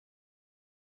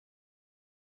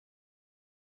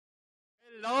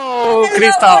Hello,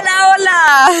 Krista. Hola,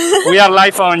 hola. We are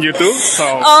live on YouTube, so...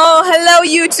 Oh, hello,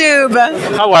 YouTube.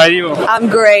 How are you? I'm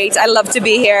great. I love to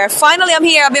be here. Finally, I'm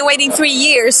here. I've been waiting 3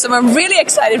 years, so I'm really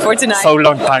excited for tonight. So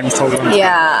long time.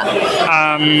 Yeah.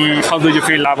 How do you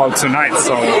feel about tonight?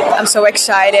 I'm so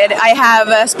excited. I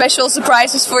have special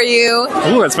surprises for you.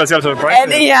 Ooh, a special surprise.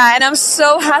 And I'm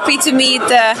so happy to meet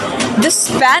the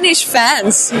Spanish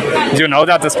fans. You know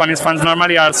that the Spanish fans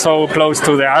normally are so close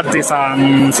to the artists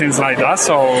and things like that,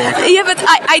 so... Yeah, but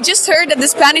I just heard that the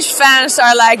Spanish fans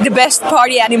are like the best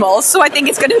party animals, so I think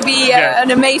it's going to be an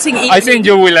amazing evening. I think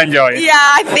you will enjoy it. Yeah,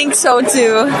 I think so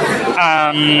too.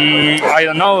 I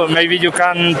don't know, maybe you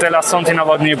can tell us something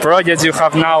about new projects you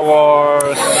have now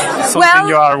or something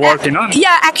you are working on.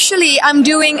 Yeah, actually, I'm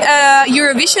doing a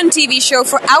Eurovision TV show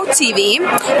for Out TV,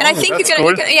 and I think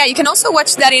you can also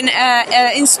watch that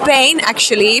in Spain,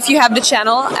 actually, if you have the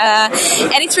channel.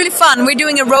 And it's really fun. We're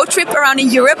doing a road trip around in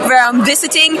Europe where I'm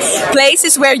visiting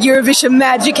places where Eurovision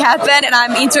magic happened, and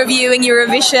I'm interviewing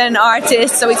Eurovision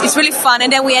artists, so it's really fun.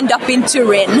 And then we end up in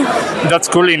Turin. That's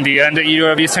cool. In the end,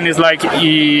 Eurovision is like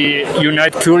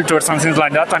unite cultures and things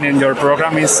like that, and in your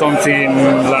program is something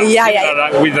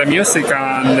like with the music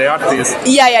and the artists.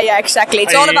 Yeah, exactly.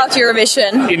 It's all about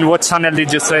Eurovision. In what channel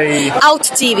did you say? Out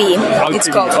TV. It's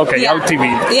called. Okay, Out TV.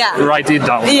 Yeah. Write it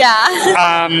down.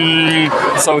 Yeah.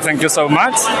 So thank you so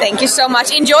much. Thank you so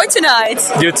much. Enjoy tonight.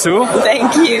 You too.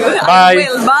 Thank you. Bye. I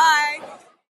will. Bye.